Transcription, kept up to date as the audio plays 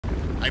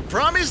I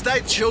promised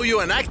I'd show you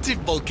an active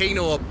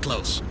volcano up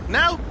close.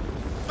 Now,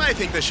 I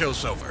think the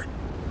show's over.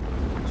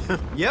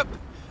 Yep,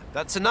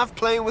 that's enough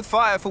playing with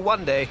fire for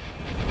one day.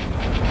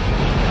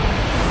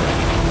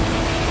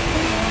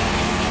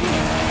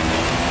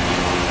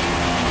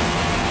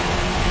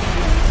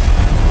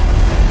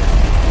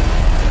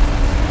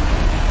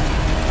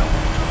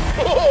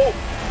 Oh,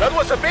 that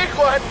was a big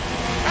one!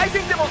 I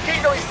think the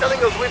volcano is telling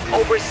us we've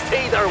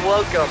overstayed our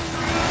welcome.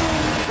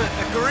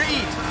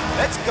 Agreed.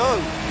 Let's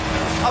go.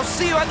 I'll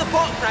see you at the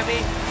bottom, Remy.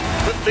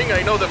 Good thing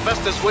I know the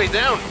fastest way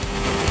down.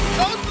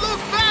 Don't look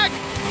back!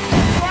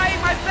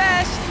 Trying my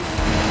best.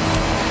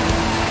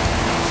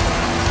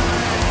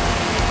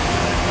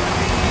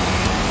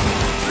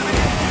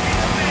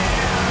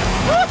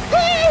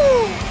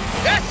 Woohoo!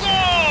 That's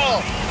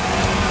all!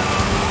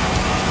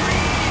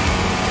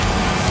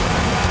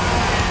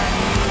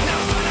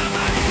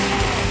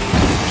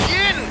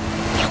 Yin!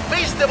 You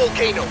faced the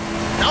volcano.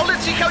 Now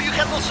let's see how you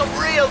handle some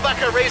real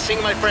Baja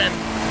racing, my friend.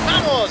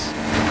 Vamos!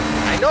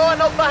 I know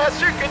an old Baja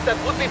circuit that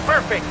would be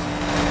perfect.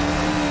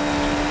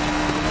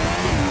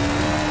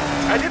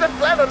 I didn't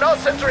plan on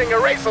us entering a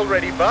race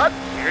already, but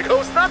here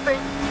goes nothing.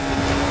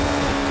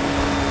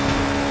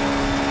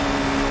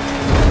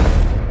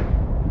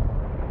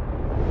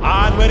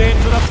 And we're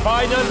into the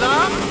final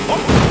lap. Oh,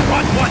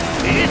 what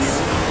is?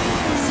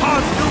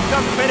 Some new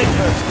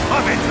competitors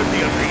have entered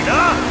the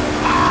arena.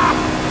 Ah,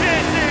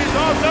 this is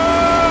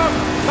awesome!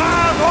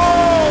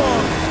 Vamos!